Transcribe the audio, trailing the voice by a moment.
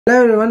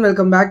Hello everyone,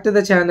 welcome back to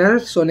the channel.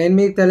 So నేను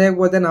మీకు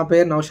తెలియకపోతే నా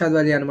పేరు నౌషాద్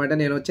వలి అన్నమాట.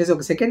 నేను వచ్చేసి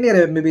ఒక సెకండ్ ఇయర్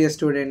MBBS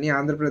స్టూడెంట్ ని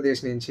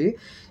ఆంధ్రప్రదేశ్ నుంచి.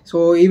 సో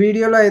ఈ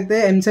వీడియోలో అయితే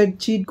ఎంసెట్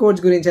చీట్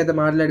కోడ్స్ గురించి అయితే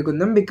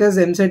మాట్లాడుకుందాం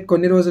బికాజ్ ఎంసెట్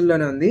కొన్ని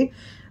రోజుల్లోనే ఉంది.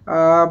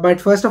 బట్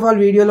ఫస్ట్ ఆఫ్ ఆల్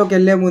వీడియోలోకి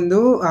వెళ్ళే ముందు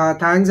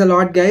థ్యాంక్స్ అ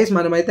లాట్ గైస్.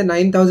 మనమైతే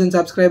 9,000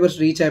 సబ్స్క్రైబర్స్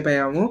రీచ్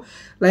అయిపోయాము.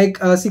 లైక్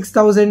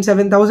 6,000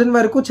 7,000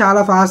 వరకు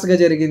చాలా ఫాస్ట్గా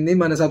జరిగింది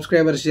మన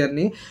సబ్స్క్రైబర్స్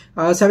జర్నీ.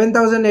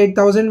 7,000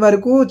 8,000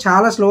 వరకు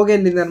చాలా స్లోగా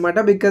వెళ్ళింది అనమాట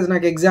బికాజ్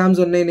నాకు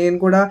ఎగ్జామ్స్ ఉన్నాయి. నేను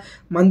కూడా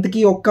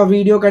మంత్కి ఒక్క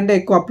వీడియో కంటే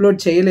ఎక్కువ అప్లోడ్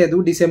చేయలేదు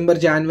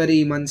డిసెంబర్ జనవరి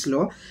ఈ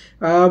మంత్స్లో.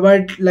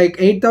 బట్ లైక్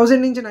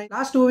 8,000 నుంచి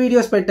లాస్ట్ 2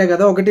 వీడియోస్ పెట్టా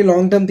కదా, ఒకటి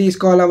లాంగ్ టర్మ్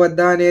తీసుకోవాలా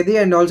వద్దా అనేది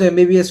and also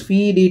MBBS fee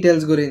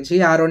details గురించి.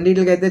 ఆ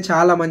రెండింటికి అయితే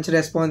చాలా మంచి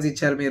రెస్పాన్స్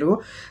ఇచ్చారు మీరు.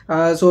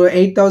 సో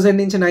 8,000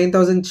 నుంచి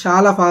 9,000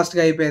 చాలా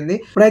ఫాస్ట్గా అయిపోయింది.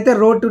 ఇప్పుడైతే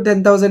రోడ్ టు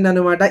 10,000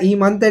 అనమాట. ఈ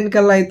మంత్ ఎండ్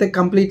కల్లా అయితే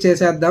కంప్లీట్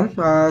చేసేద్దాం.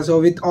 So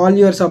with all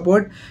your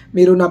support.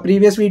 మీరు నా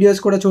ప్రీవియస్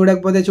వీడియోస్ కూడా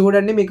చూడకపోతే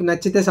చూడండి, మీకు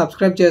నచ్చితే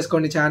సబ్స్క్రైబ్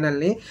చేసుకోండి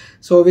ఛానల్ని.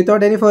 So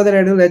without any further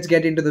అడూ let's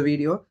get in to the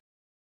video.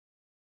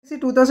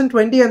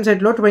 2020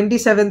 ఎంసెట్లో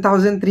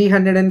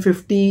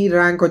 27,350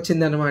 ర్యాంక్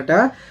వచ్చిందనమాట.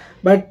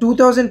 బట్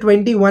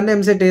 2021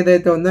 ఎంసెట్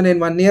ఏదైతే ఉందో, నేను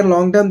 1 year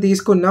లాంగ్ టర్మ్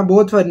తీసుకున్నా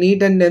both for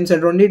NEET and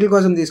EAMCET రెండింటి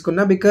కోసం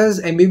తీసుకున్నా because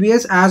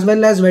MBBS as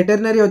well as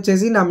veterinary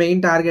వచ్చేసి నా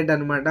మెయిన్ టార్గెట్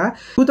అనమాట.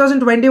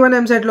 2021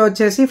 ఎంసెట్లో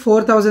వచ్చేసి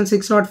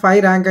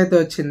 4,605 ర్యాంక్ అయితే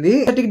వచ్చింది.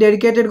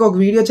 డెడికేటెడ్గా ఒక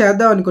వీడియో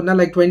చేద్దాం అనుకున్నా,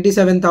 లైక్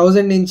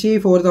 27,000 నుంచి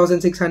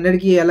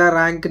 4,600కి ఎలా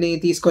ర్యాంక్ని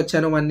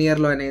తీసుకొచ్చాను 1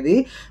 yearలో అనేది.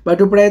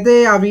 బట్ ఇప్పుడైతే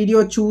ఆ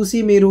వీడియో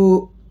చూసి మీరు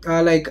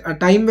లైక్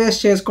టైం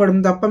వేస్ట్ చేసుకోవడం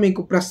తప్ప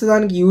మీకు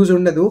ప్రస్తుతానికి యూజ్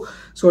ఉండదు.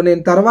 సో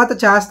నేను తర్వాత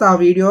చేస్తా ఆ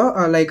వీడియో,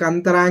 లైక్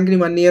అంత ర్యాంక్ని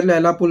 1 yearలో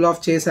ఎలా పుల్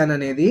ఆఫ్ చేశాను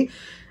అనేది.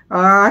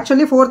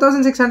 యాక్చువల్లీ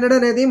 4,600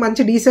 అనేది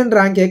మంచి డీసెంట్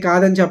ర్యాంకే,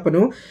 కాదని చెప్పను.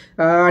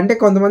 అంటే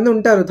కొంతమంది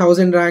ఉంటారు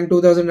 1,000 ర్యాంక్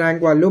 2,000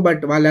 ర్యాంక్ వాళ్ళు,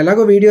 బట్ వాళ్ళు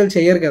ఎలాగో వీడియోలు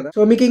చేయరు కదా.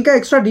 సో మీకు ఇంకా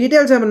ఎక్స్ట్రా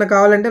డీటెయిల్స్ ఏమన్నా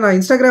కావాలంటే నా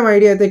ఇన్స్టాగ్రామ్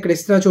ఐడి అయితే ఇక్కడ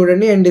ఇస్తున్నా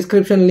చూడండి, అండ్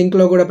డిస్క్రిప్షన్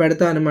లింక్లో కూడా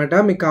పెడతా అనమాట.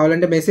 మీకు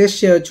కావాలంటే మెసేజ్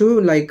చేయొచ్చు,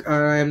 లైక్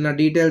ఏమన్నా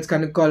డీటెయిల్స్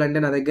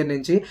కనుక్కోవాలంటే నా దగ్గర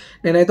నుంచి.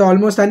 నేనైతే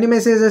ఆల్మోస్ట్ అన్ని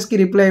మెసేజెస్కి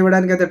రిప్లై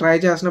ఇవ్వడానికి అయితే ట్రై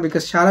చేస్తున్నా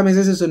బికాస్ చాలా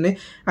మెసేజెస్ ఉన్నాయి.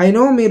 ఐ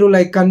నో మీరు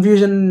లైక్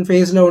కన్ఫ్యూజన్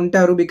ఫేజ్లో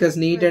ఉంటారు because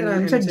neat and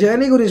EAMCET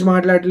journey గురించి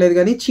మాట్లాడలేదు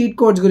కానీ చీట్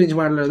కోడ్స్ గురించి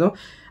మాట్లాడదాం.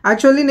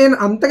 యాక్చువల్లీ నేను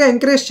అంతగా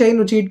ఎంకరేజ్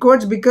చేయను చీట్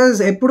కోడ్స్ బికాజ్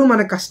ఎప్పుడు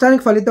మన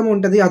కష్టానికి ఫలితం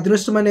ఉంటుంది,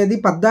 అదృష్టం అనేది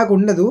పద్దాకు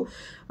ఉండదు.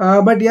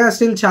 బట్ యా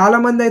స్టిల్ చాలా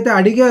మంది అయితే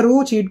అడిగారు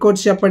చీట్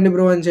కోడ్స్ చెప్పండి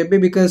బ్రో అని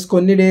చెప్పి బికాజ్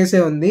కొన్ని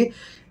డేసే ఉంది.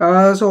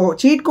 సో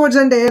చీట్ కోడ్స్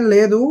అంటే ఏం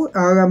లేదు,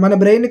 మన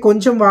బ్రెయిన్ని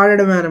కొంచెం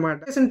వాడడమే అనమాట.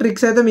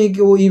 ట్రిక్స్ అయితే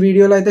మీకు ఈ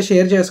వీడియోలో అయితే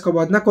షేర్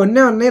చేసుకోబోతున్నా.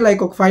 కొన్ని ఉన్నాయి,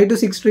 లైక్ ఒక 5 to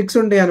 6 ట్రిక్స్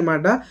ఉంటాయి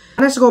అనమాట.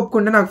 ఆనెస్ట్గా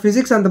ఒప్పుకుంటే నాకు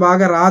ఫిజిక్స్ అంత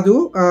బాగా రాదు,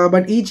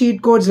 బట్ ఈ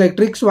చీట్ కోడ్స్ లైక్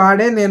ట్రిక్స్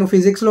వాడే నేను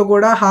ఫిజిక్స్లో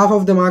కూడా half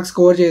of the marks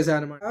score చేశాను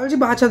అనమాట. బయాలజీ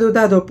బాగా చదువుతా,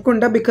 అది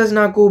ఒప్పుకుంటా బికాజ్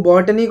నాకు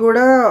బాటనీ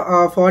కూడా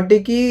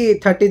 40కి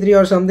 33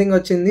 ఆర్ సంథింగ్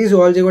వచ్చింది,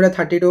 జువాలజీ కూడా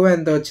 32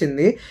 ఎంత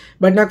వచ్చింది.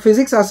 బట్ నాకు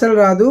ఫిజిక్స్ అస్సలు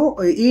రాదు.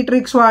 ఈ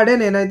ట్రిక్స్ వాడే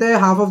నేనైతే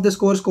half of the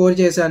స్కోర్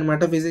చేశాను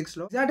అనమాట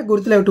ఫిజిక్స్లో. ఎగ్జాక్ట్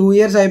గుర్తులేవు, 2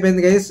 years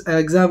అయిపోయింది గైస్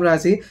ఎగ్జామ్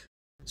రాసి.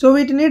 సో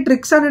వీటిని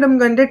ట్రిక్స్ అనడం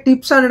కంటే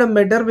టిప్స్ అనడం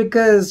బెటర్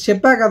బికాజ్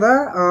చెప్పా కదా,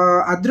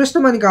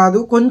 అదృష్టం అని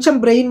కాదు, కొంచెం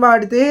బ్రెయిన్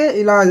వాడితే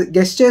ఇలా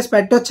గెస్ చేసి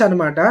పెట్టొచ్చు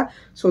అనమాట.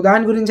 సో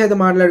దాని గురించి అయితే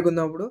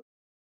మాట్లాడుకుందాం ఇప్పుడు.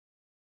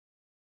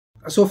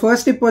 సో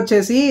ఫస్ట్ టిప్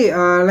వచ్చేసి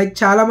లైక్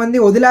చాలామంది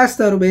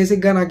వదిలేస్తారు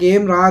బేసిక్గా, నాకు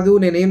ఏం రాదు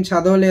నేనేం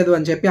చదవలేదు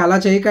అని చెప్పి. అలా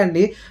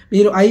చేయకండి.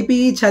 మీరు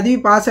IPE చదివి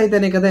పాస్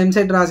అయితేనే కదా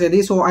ఎంసెట్ రాసేది.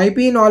 సో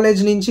IPE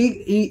నాలెడ్జ్ నుంచి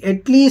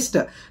అట్లీస్ట్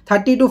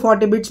 30 to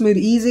 40 బిట్స్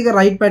మీరు ఈజీగా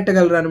రైట్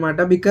పెట్టగలరు అనమాట.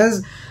 బికాజ్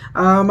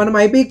మనం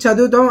IPEకి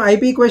చదువుతాం,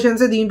 IPE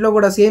క్వశ్చన్స్ దీంట్లో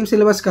కూడా సేమ్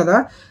సిలబస్ కదా.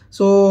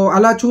 సో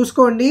అలా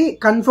చూసుకోండి,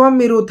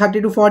 కన్ఫర్మ్ మీరు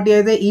 30 to 40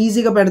 అయితే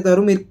ఈజీగా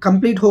పెడతారు. మీరు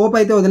కంప్లీట్ హోప్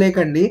అయితే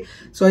వదిలేకండి.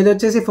 సో ఇది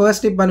వచ్చేసి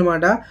ఫస్ట్ టిప్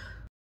అనమాట.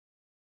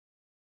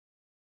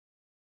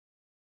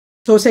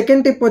 సో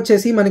సెకండ్ టిప్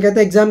వచ్చేసి, మనకైతే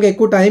ఎగ్జామ్కి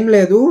ఎక్కువ టైం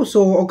లేదు. సో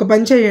ఒక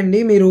పని చేయండి,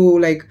 మీరు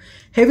లైక్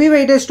హెవీ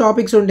వెయిటేజ్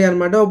టాపిక్స్ ఉంటాయి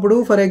అనమాట. ఇప్పుడు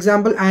ఫర్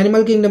ఎగ్జాంపుల్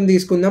యానిమల్ కింగ్డమ్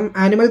తీసుకుందాం.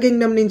 యానిమల్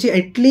కింగ్డమ్ నుంచి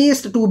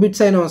అట్లీస్ట్ 2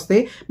 బిట్స్ అయినా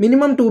వస్తాయి,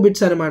 మినిమం 2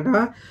 బిట్స్ అనమాట.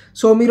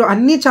 సో మీరు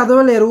అన్నీ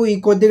చదవలేరు ఈ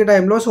కొద్దిగా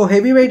టైంలో. సో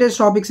హెవీ వెయిటేజ్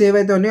టాపిక్స్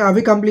ఏవైతే ఉన్నాయో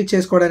అవి కంప్లీట్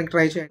చేసుకోవడానికి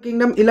ట్రై చేయండి.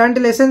 కింగ్డమ్ ఇలాంటి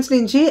లెసన్స్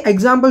నుంచి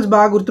ఎగ్జాంపుల్స్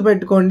బాగా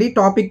గుర్తుపెట్టుకోండి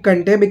టాపిక్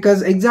కంటే,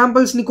 బికాజ్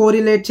ఎగ్జాంపుల్స్ని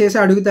కోరిలేట్ చేసి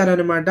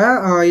అడుగుతారనమాట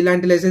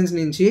ఇలాంటి లెసన్స్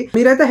నుంచి.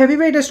 మీరైతే హెవీ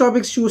వెయిటేజ్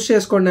టాపిక్స్ చూస్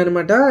చేసుకోండి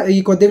అనమాట ఈ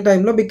కొద్దిగా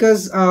టైంలో,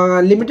 because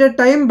limited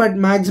time but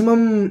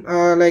maximum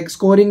like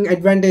scoring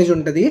advantage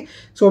ఉంటుంది.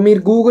 సో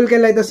మీరు గూగుల్కి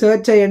వెళ్ళి అయితే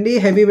సెర్చ్ చేయండి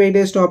heavy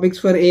weightage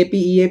topics for AP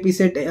EAP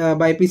set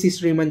BiPC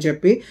stream అని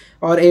చెప్పి,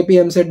 ఆర్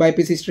EAMCET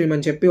బైపీసీ స్ట్రీమ్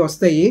అని చెప్పి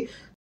వస్తాయి.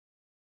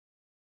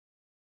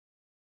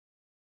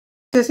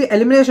 వచ్చేసి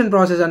ఎలిమినేషన్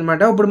ప్రాసెస్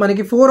అనమాట. ఇప్పుడు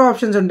మనకి 4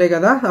 ఆప్షన్స్ ఉంటాయి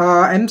కదా.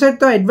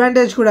 ఎంసెట్తో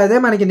అడ్వాంటేజ్ కూడా అదే,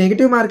 మనకి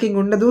నెగిటివ్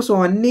మార్కింగ్ ఉండదు. సో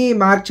అన్ని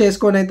మార్క్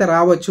చేసుకొని అయితే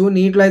రావచ్చు.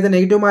 నీట్లో అయితే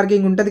నెగిటివ్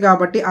మార్కింగ్ ఉంటుంది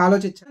కాబట్టి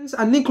ఆలోచించాలి.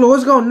 అన్ని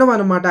క్లోజ్గా ఉండవు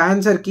అనమాట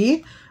ఆన్సర్కి.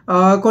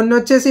 కొన్ని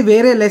వచ్చేసి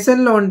వేరే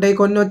లెసన్లో ఉంటాయి,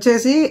 కొన్ని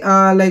వచ్చేసి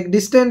లైక్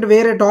డిస్టెంట్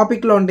వేరే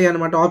టాపిక్లో ఉంటాయి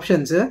అనమాట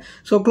ఆప్షన్స్.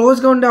 సో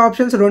క్లోజ్గా ఉండే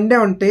ఆప్షన్స్ 2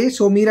 ఉంటాయి.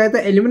 సో మీరైతే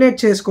ఎలిమినేట్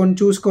చేసుకొని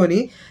చూసుకొని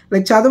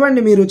లైక్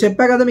చదవండి. మీరు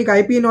చెప్పా కదా మీకు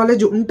IPE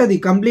నాలెడ్జ్ ఉంటుంది,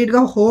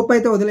 కంప్లీట్గా హోప్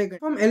అయితే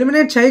వదిలేకండి.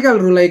 ఎలిమినేట్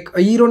చేయగలరు. లైక్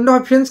ఈ 2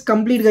 ఆప్షన్స్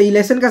కంప్లీట్గా ఈ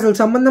లెసన్కి అసలు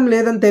సంబంధం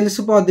లేదని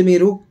తెలిసిపోద్ది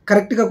మీరు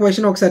కరెక్ట్గా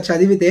క్వశ్చన్ ఒకసారి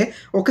చదివితే,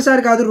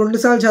 ఒకసారి కాదు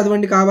 2 సార్లు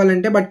చదవండి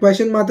కావాలంటే, బట్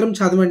క్వశ్చన్ మాత్రం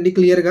చదవండి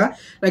క్లియర్గా.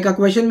 లైక్ ఆ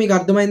క్వశ్చన్ మీకు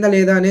అర్థమైందా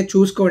లేదా అనేది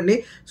చూసుకోండి.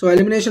 So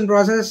elimination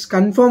process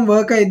confirm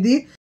work అయింది.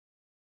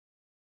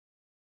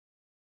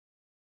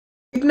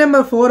 టిప్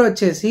నెంబర్ 4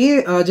 వచ్చేసి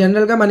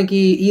జనరల్గా మనకి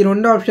ఈ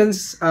 2 ఆప్షన్స్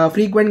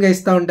ఫ్రీక్వెంట్గా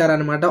ఇస్తూ ఉంటారు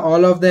అనమాట,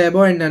 all of the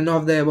above and none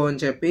of the above అని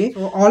చెప్పి.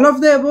 So all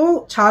of the above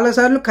చాలా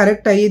సార్లు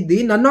కరెక్ట్ అయ్యిద్ది,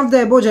 నన్ ఆఫ్ ద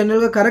అబోవ్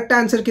జనరల్గా కరెక్ట్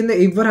ఆన్సర్ కింద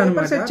ఇవ్వరు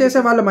అనమాట. సెట్ చేసే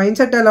వాళ్ళ మైండ్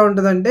సెట్ ఎలా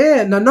ఉంటుందంటే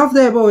నన్ ఆఫ్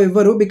ద అబోవ్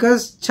ఇవ్వరు,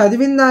 బికాస్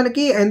చదివిన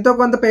దానికి ఎంతో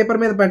కొంత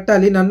పేపర్ మీద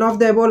పెట్టాలి. None of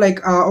the above like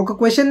ఒక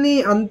క్వశ్చన్ ని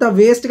అంత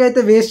వేస్ట్గా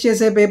అయితే వేస్ట్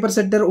చేసే పేపర్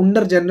సెట్టర్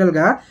ఉండరు.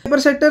 జనరల్గా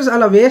పేపర్ సెట్టర్స్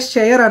అలా వేస్ట్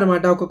చేయరు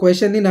అనమాట ఒక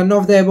క్వశ్చన్ ని నన్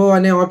ఆఫ్ ద అబోవ్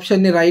అనే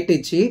ఆప్షన్ ని రైట్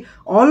ఇచ్చి.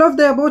 ఆల్ ఆఫ్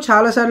ద అబోవ్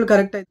చాలా సార్లు కరెక్ట్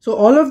అయ్యి. So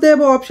all of the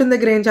above option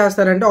దగ్గర ఏం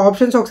చేస్తారంటే,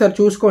 ఆప్షన్స్ ఒకసారి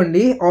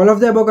చూసుకోండి. ఆల్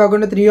ఆఫ్ ద అబోవ్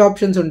కాకుండా 3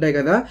 ఆప్షన్స్ ఉంటాయి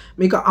కదా,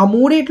 మీకు ఆ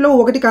 3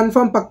 ఒకటి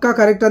కన్ఫర్మ్ పక్కా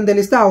కరెక్ట్ అని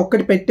తెలిస్తే ఆ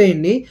ఒక్కటి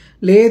పెట్టేయండి.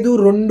 లేదు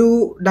 2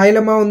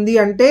 డైలమా ఉంది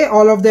అంటే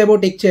all of the above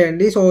tick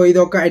చేయండి. సో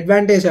ఇది ఒక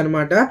అడ్వాంటేజ్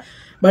అనమాట.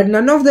 But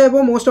none of the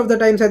above most of the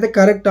times అయితే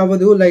కరెక్ట్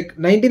అవ్వదు. Like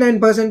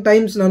 99%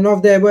 times none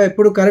of the above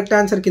ఎప్పుడు కరెక్ట్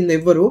ఆన్సర్ కింద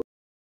ఇవ్వరు.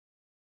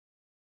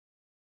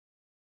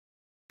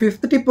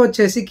 5th టిప్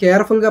వచ్చేసి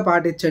కేర్ఫుల్గా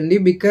పాటించండి,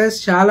 బికాస్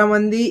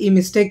చాలామంది ఈ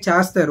మిస్టేక్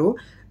చేస్తారు.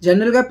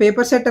 జనరల్గా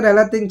పేపర్ సెట్టర్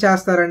ఎలా థింక్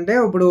చేస్తారంటే,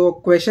 ఇప్పుడు ఒక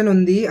క్వశ్చన్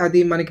ఉంది, అది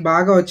మనకి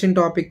బాగా వచ్చిన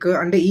టాపిక్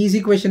అంటే ఈజీ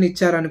క్వశ్చన్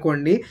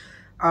ఇచ్చారనుకోండి,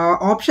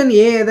 ఆప్షన్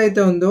ఏ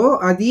ఏదైతే ఉందో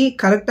అది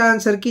కరెక్ట్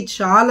ఆన్సర్కి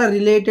చాలా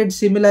రిలేటెడ్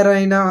సిమిలర్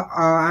అయిన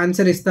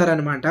ఆన్సర్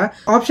ఇస్తారనమాట.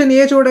 ఆప్షన్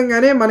ఏ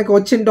చూడంగానే మనకి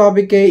వచ్చిన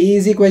టాపిక్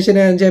ఈజీ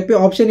క్వశ్చన్ అని చెప్పి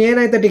ఆప్షన్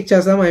ఏనైతే టిక్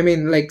చేస్తాం, ఐ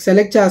మీన్ లైక్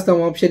సెలెక్ట్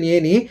చేస్తాం ఆప్షన్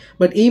ఏని.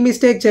 బట్ ఈ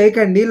మిస్టేక్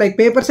చేయకండి, లైక్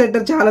పేపర్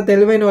సెట్టర్ చాలా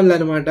తెలివైన వాళ్ళు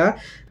అనమాట.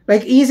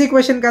 లైక్ ఈజీ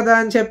క్వశ్చన్ కదా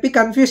అని చెప్పి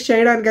కన్ఫ్యూజ్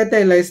చేయడానికి అయితే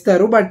ఇలా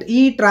ఇస్తారు. బట్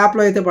ఈ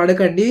ట్రాప్లో అయితే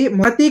పడకండి.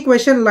 ప్రతి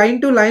question line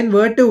to line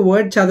word to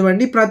word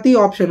చదవండి. ప్రతి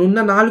ఆప్షన్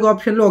ఉన్న 4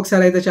 ఆప్షన్లు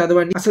ఒకసారి అయితే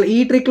చదవండి. అసలు ఈ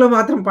ట్రిక్ లో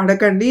మాత్రం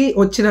పడకండి,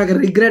 వచ్చినాక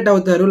రిగ్రెట్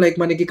అవుతారు.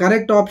 లైక్ మనకి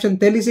కరెక్ట్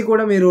ఆప్షన్ తెలిసి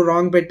కూడా మీరు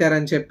రాంగ్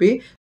పెట్టారని చెప్పి.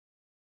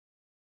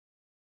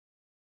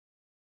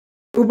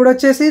 ఇప్పుడు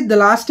వచ్చేసి ద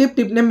లాస్ట్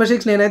టిప్ నెంబర్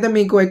 6. నేనైతే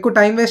మీకు ఎక్కువ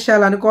టైం వేస్ట్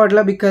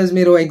చేయాలనుకోవట్లే, బికాజ్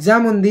మీరు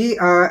ఎగ్జామ్ ఉంది.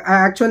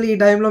 యాక్చువల్లీ ఈ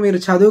టైంలో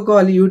మీరు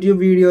చదువుకోవాలి.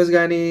 యూట్యూబ్ వీడియోస్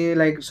కానీ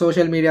లైక్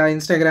సోషల్ మీడియా,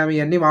 ఇన్స్టాగ్రామ్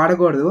ఇవన్నీ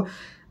వాడకూడదు.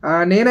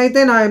 నేనైతే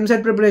నా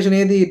ఎంసెట్ ప్రిపరేషన్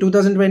ఏది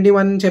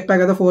 2021 చెప్పా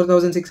కదా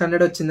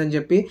 4600 వచ్చిందని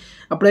చెప్పి,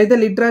 అప్పుడైతే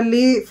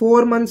లిటరల్లీ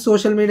 4 months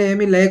సోషల్ మీడియా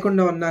ఏమీ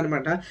లేకుండా ఉన్నా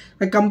అనమాట.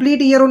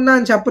 కంప్లీట్ ఇయర్ ఉన్నా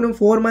అని చెప్పను,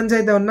 4 months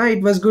అయితే ఉన్నా.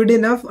 ఇట్ వాస్ గుడ్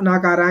ఇనఫ్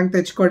నాకు ఆ ర్యాంక్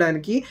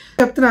తెచ్చుకోవడానికి.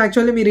 చెప్తున్నా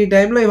యాక్చువల్లీ మీరు ఈ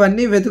టైంలో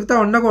ఇవన్నీ వెతుకుతా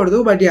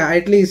ఉండకూడదు. బట్ యా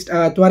అట్లీస్ట్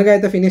త్వరగా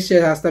అయితే ఫినిష్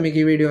చేసేస్తాం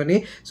మీకు ఈ వీడియోని.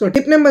 సో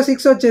టిప్ నెంబర్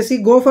 6 వచ్చేసి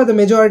go for the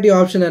majority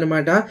option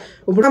అనమాట.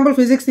 ఇప్పుడు ఎగ్జాంపుల్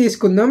ఫిజిక్స్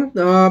తీసుకుందాం.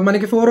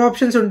 మనకి 4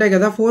 ఆప్షన్స్ ఉంటాయి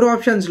కదా, 4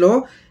 ఆప్షన్స్లో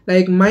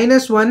లైక్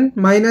 -1,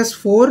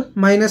 -4,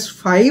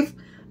 -5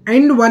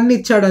 అండ్ 1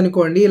 ఇచ్చాడు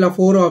అనుకోండి. ఇలా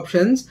 4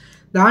 ఆప్షన్స్.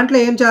 దాంట్లో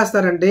ఏం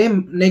చేస్తారంటే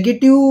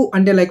నెగిటివ్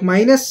అంటే లైక్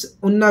మైనస్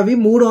ఉన్నవి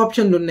 3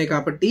 ఆప్షన్లు ఉన్నాయి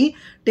కాబట్టి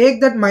take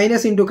that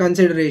minus into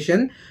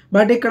consideration.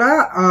 But ఇక్కడ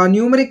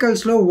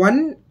న్యూమరికల్స్లో 1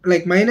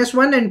 లైక్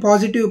 -1 అండ్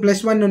పాజిటివ్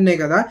 +1 ఉన్నాయి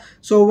కదా,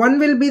 so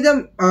 1 will be the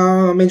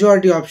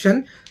majority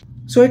option.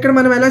 So ఇక్కడ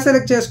మనం ఎలా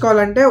సెలెక్ట్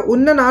చేసుకోవాలంటే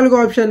ఉన్న 4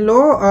 ఆప్షన్లో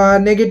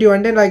నెగిటివ్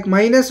అంటే లైక్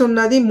మైనస్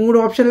ఉన్నది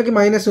 3 ఆప్షన్లకి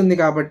మైనస్ ఉంది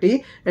కాబట్టి,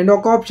 అండ్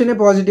ఒక ఆప్షనే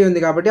పాజిటివ్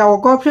ఉంది కాబట్టి ఆ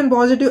ఒక ఆప్షన్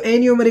పాజిటివ్ ఏ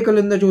న్యూమరికల్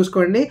ఉందో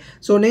చూసుకోండి.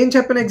 సో నేను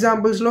చెప్పిన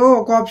ఎగ్జాంపుల్స్లో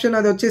ఒక ఆప్షన్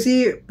అది వచ్చేసి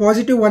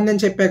 +1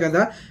 అని చెప్పా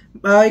కదా,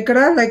 ఇక్కడ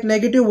లైక్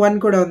 -1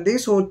 కూడా ఉంది.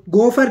 So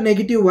go for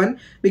 -1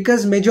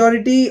 because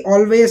majority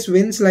always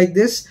wins like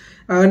this.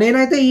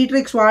 నేనైతే ఈ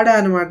ట్రిక్స్ వాడా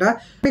అనమాట.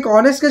 మీకు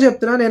ఆనెస్ట్గా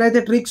చెప్తున్నా, నేనైతే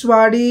ట్రిక్స్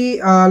వాడి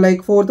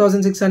లైక్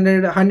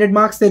 4600 100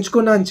 మార్క్స్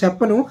తెచ్చుకున్నా అని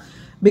చెప్పను,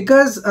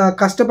 బికాజ్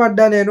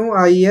కష్టపడ్డా నేను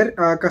ఆ ఇయర్,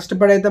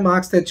 కష్టపడైతే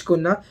మార్క్స్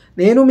తెచ్చుకున్నా.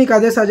 నేను మీకు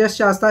అదే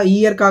సజెస్ట్ చేస్తా, ఈ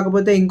ఇయర్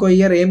కాకపోతే ఇంకో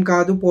ఇయర్ ఏం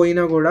కాదు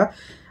పోయినా కూడా.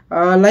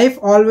 Life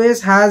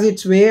always has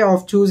its way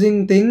of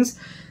choosing things.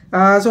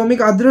 So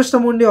మీకు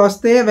అదృష్టం ఉండి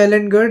వస్తే వెల్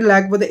అండ్ గుడ్,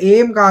 లేకపోతే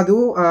ఏం కాదు,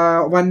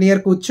 1 year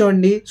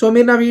కూర్చోండి. సో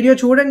మీరు నా వీడియో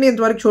చూడండి,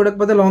 ఇంతవరకు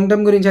చూడకపోతే లాంగ్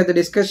టర్మ్ గురించి అయితే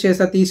డిస్కస్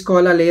చేస్తా,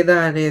 తీసుకోవాలా లేదా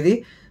అనేది.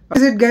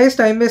 ఇట్ గైస్,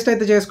 టైం వేస్ట్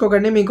అయితే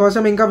చేసుకోకండి,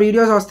 మీకోసం ఇంకా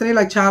వీడియోస్ వస్తున్నాయి.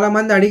 లైక్ చాలా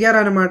మంది అడిగారు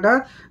అనమాట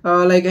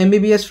లైక్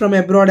MBBS ఫ్రమ్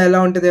అబ్రాడ్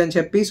ఎలా ఉంటుంది అని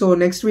చెప్పి. సో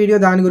నెక్స్ట్ వీడియో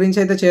దాని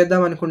గురించి అయితే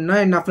చేద్దాం అనుకున్నా.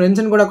 అండ్ నా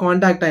ఫ్రెండ్స్ని కూడా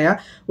కాంటాక్ట్ అయ్యా,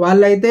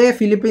 వాళ్ళైతే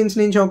ఫిలిప్పీన్స్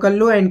నుంచి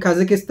ఒకళ్ళు అండ్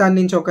కజకిస్తాన్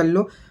నుంచి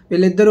ఒకళ్ళు,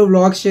 వీళ్ళిద్దరూ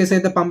వ్లాగ్స్ చేసి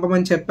అయితే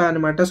పంపమని చెప్పా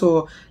అనమాట. సో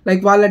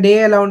లైక్ వాళ్ళ డే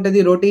ఎలా ఉంటుంది,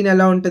 రొటీన్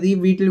ఎలా ఉంటుంది,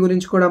 వీటి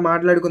గురించి కూడా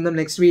మాట్లాడుకుందాం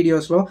నెక్స్ట్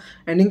వీడియోస్లో.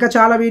 అండ్ ఇంకా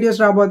చాలా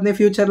వీడియోస్ రాబోతున్నాయి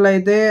ఫ్యూచర్లో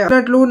అయితే.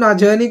 అన్నట్లు నా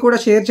జర్నీ కూడా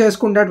షేర్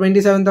చేసుకుంటా,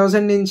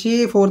 27,000 నుంచి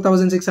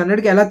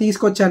 4,600కి ఎలా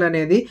తీసుకొచ్చాను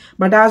అనేది.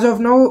 బట్ యాజ్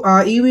ఆఫ్ నౌ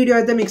ఈ వీడియో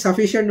అయితే మీకు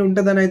సఫిషియెంట్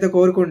ఉంటుందని అయితే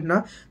కోరుకుంటున్నా.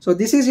 So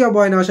this is your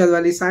boy Naushad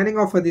Vali,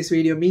 signing off for this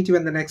video. Meet you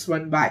in the next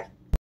one. Bye.